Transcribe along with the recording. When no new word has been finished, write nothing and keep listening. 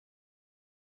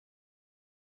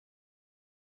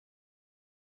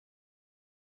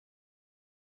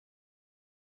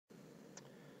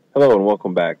Hello and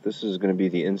welcome back. This is going to be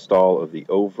the install of the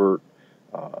oVirt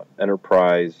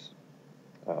Enterprise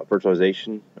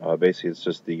virtualization. Basically, it's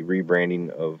just the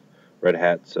rebranding of Red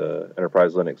Hat's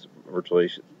Enterprise Linux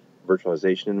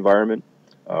virtualization environment.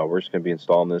 We're just going to be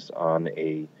installing this on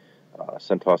a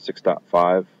CentOS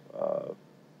 6.5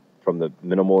 from the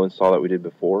minimal install that we did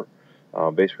before.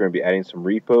 Basically, we're going to be adding some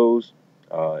repos,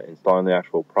 installing the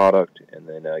actual product, and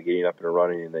then getting up and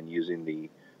running, and then using the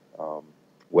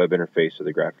web interface or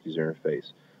the graphic user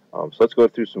interface. So let's go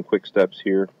through some quick steps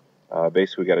here.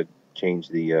 Basically, we got to change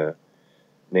the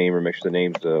name, or make sure the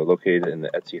name's located in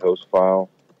the etc host file.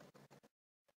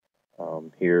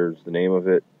 Here's the name of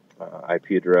it,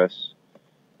 IP address.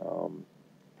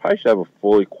 Probably should have a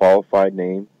fully qualified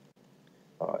name,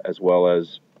 as well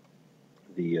as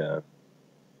the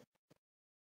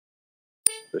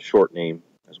short name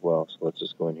as well. So let's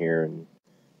just go in here and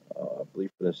I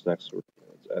believe for this next one,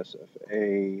 it's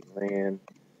SFA LAN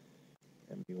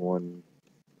MB1.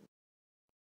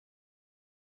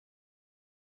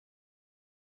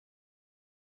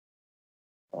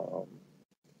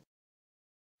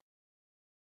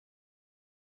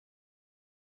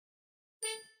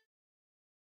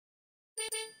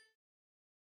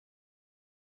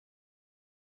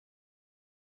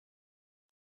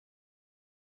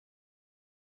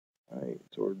 Alright,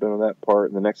 so we're done with that part,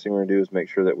 and the next thing we're going to do is make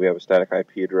sure that we have a static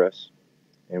IP address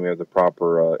and we have the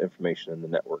proper information in the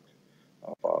network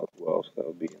file as well. So that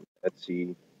would be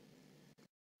etc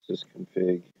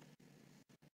sysconfig.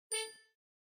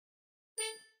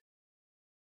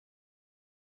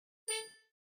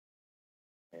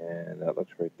 And that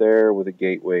looks right there with a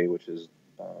gateway, which is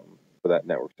for that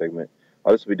network segment.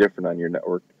 This will be different on your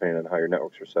network depending on how your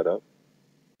networks are set up.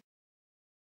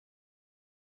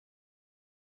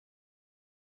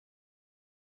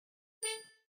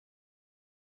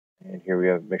 And here we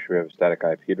have, make sure we have a static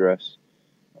IP address,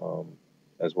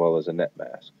 as well as a net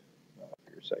mask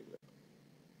for your segment.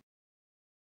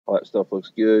 All that stuff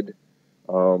looks good.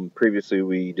 Previously,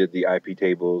 we did the IP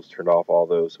tables, turned off all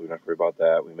those, so we don't have to worry about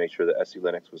that. We made sure that SE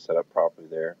Linux was set up properly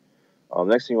there.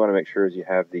 Next thing you want to make sure is you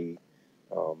have the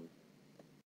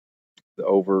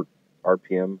oVirt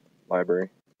RPM library.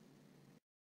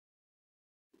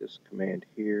 This command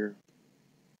here.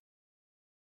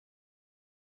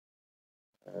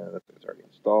 That's already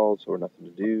installed, so we're nothing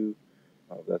to do.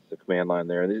 That's the command line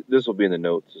there. And this will be in the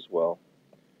notes as well.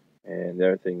 And the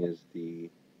other thing is the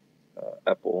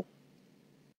EPEL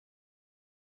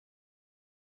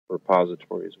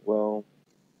repository as well.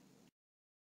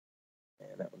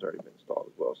 And that one's already been installed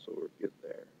as well, so we're good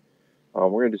there. We're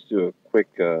going to just do a quick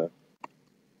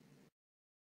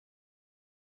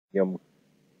yum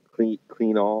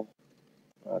clean all.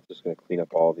 It's just going to clean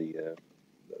up all the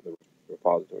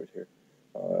repositories here.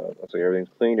 Looks like everything's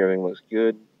clean, everything looks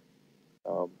good.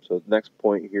 So the next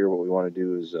point here, what we want to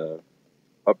do is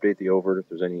update the oVirt if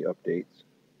there's any updates.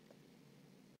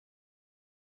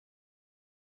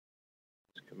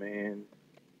 This command.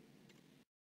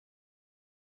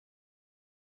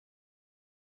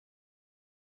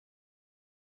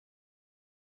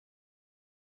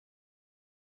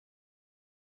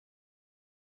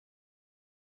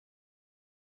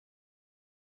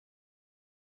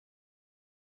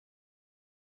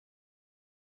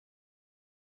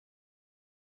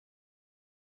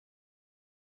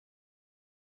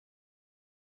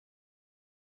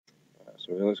 So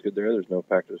everything looks good there. There's no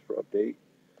packages for update.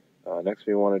 Next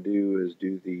thing we want to do is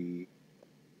do the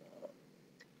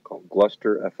called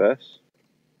Gluster FS.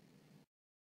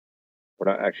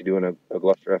 We're not actually doing a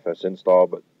Gluster FS install,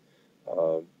 but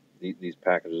these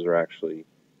packages are actually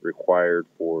required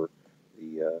for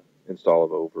the install of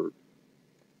oVirt.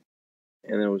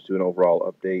 And then let's do an overall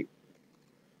update.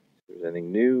 If there's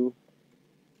anything new,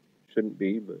 shouldn't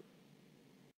be, but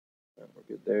we're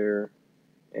good there.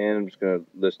 And I'm just going to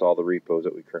list all the repos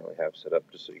that we currently have set up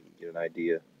just so you can get an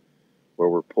idea where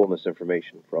we're pulling this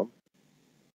information from.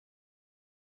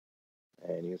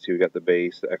 And you can see we got the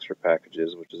base, the extra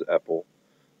packages, which is EPEL,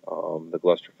 the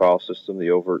Gluster file system, the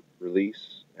oVirt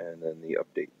release, and then the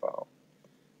update file.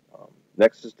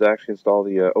 Next is to actually install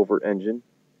the oVirt engine,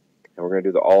 and we're going to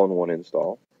do the all-in-one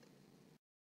install.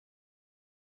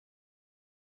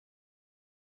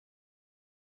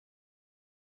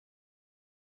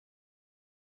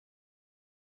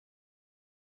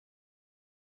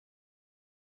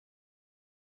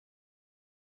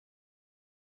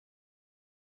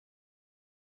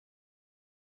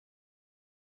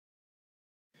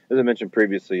 As I mentioned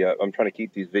previously, I'm trying to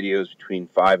keep these videos between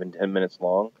 5 and 10 minutes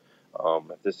long.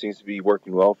 If this seems to be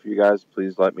working well for you guys,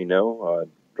 please let me know.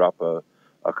 Drop a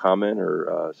comment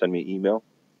or send me an email.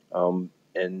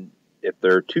 And if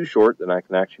they're too short, then I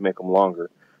can actually make them longer.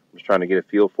 I'm just trying to get a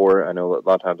feel for it. I know a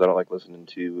lot of times I don't like listening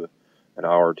to an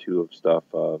hour or two of stuff.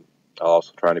 I'll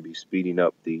also try to be speeding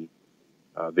up the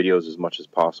videos as much as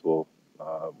possible,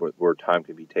 where time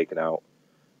can be taken out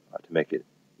to make it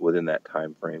within that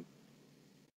time frame.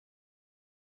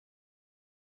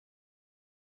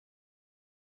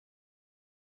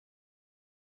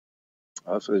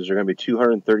 So there's going to be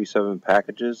 237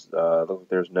 packages. Look like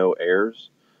there's no errors.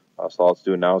 So all it's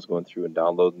doing now is going through and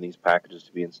downloading these packages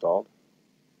to be installed.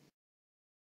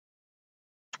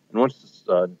 And once it's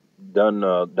done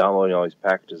downloading all these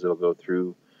packages, it'll go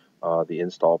through the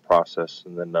install process.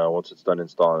 And then once it's done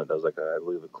installing, it does like I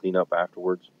believe a cleanup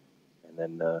afterwards. And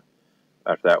then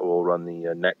after that, we'll run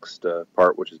the next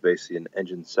part, which is basically an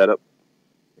engine setup.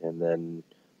 And then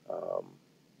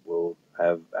we'll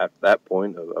have, at that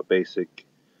point, a basic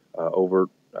oVirt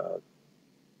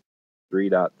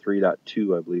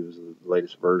 3.3.2, I believe, is the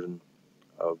latest version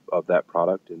of that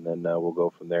product. And then we'll go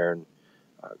from there and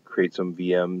create some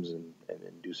VMs and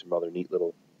do some other neat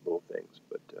little things.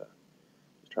 But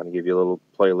just trying to give you a little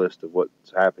playlist of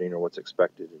what's happening or what's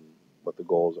expected and what the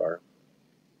goals are.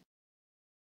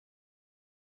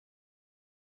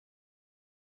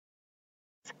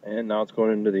 And now it's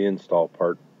going into the install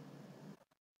part.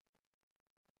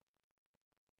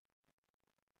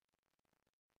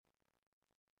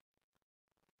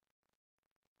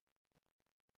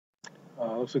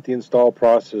 Looks like the install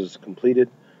process is completed.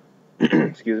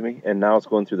 Excuse me. And now it's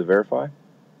going through the verify.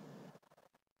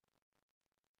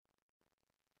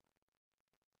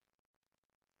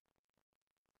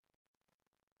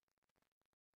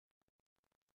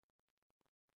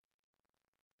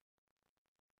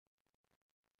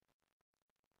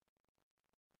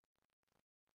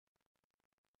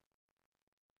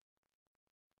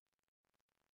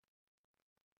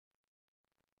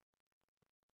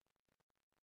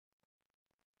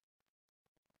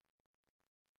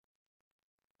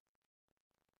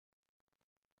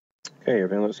 Okay,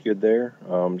 everything looks good there.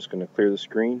 I'm just going to clear the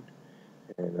screen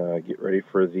and get ready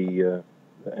for the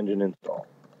engine install.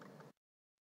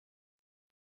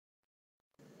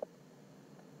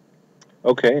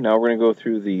 Okay, now we're going to go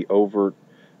through the oVirt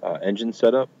engine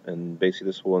setup, and basically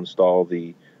this will install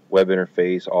the web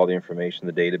interface, all the information,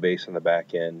 the database on the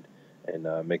back end, and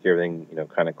make everything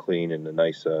kind of clean and a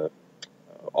nice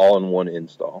all-in-one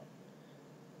install.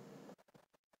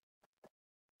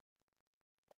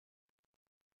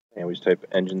 And we just type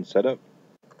engine setup.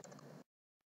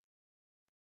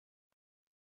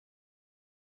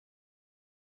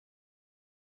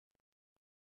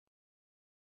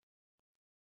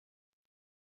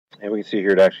 And we can see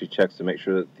here it actually checks to make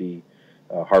sure that the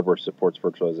hardware supports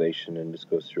virtualization and just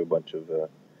goes through a bunch of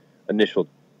initial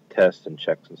tests and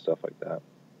checks and stuff like that.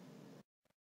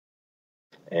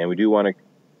 And we do want to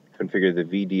configure the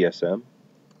VDSM.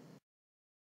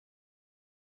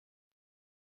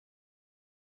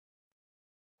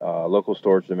 Local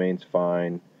storage domain's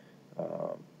fine.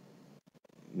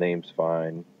 Name's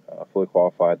fine. Fully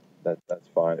qualified, that's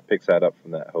fine. It picks that up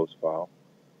from that host file.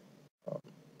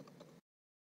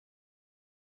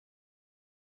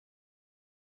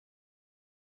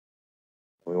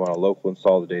 We want to local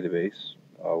install the database.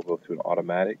 We'll go through an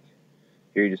automatic.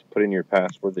 Here you just put in your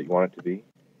password that you want it to be.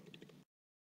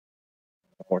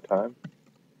 One more time.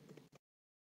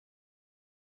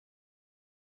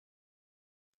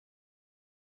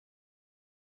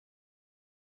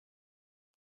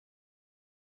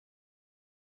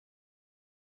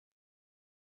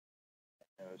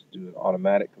 Now let's do an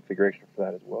automatic configuration for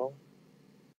that as well.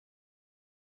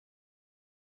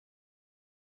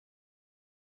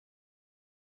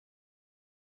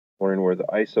 Wondering where the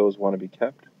ISOs want to be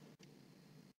kept.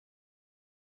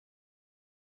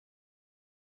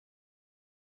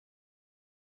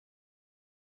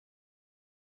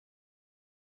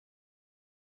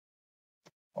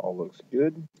 All looks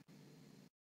good.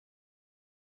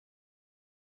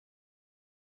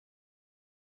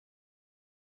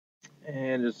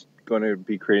 And just going to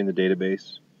be creating the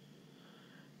database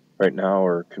right now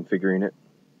or configuring it.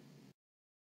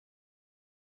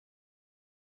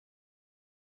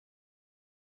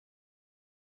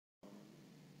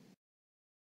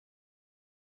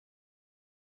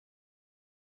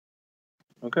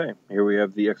 Okay, here we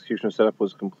have the execution setup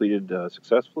was completed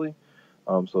successfully.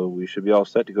 So we should be all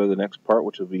set to go to the next part,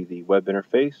 which will be the web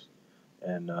interface,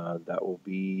 and that will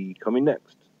be coming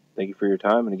next. Thank you for your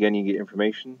time, and again, you get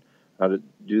information how to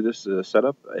do this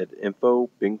setup at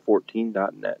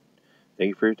info.bing14.net. Thank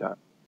you for your time.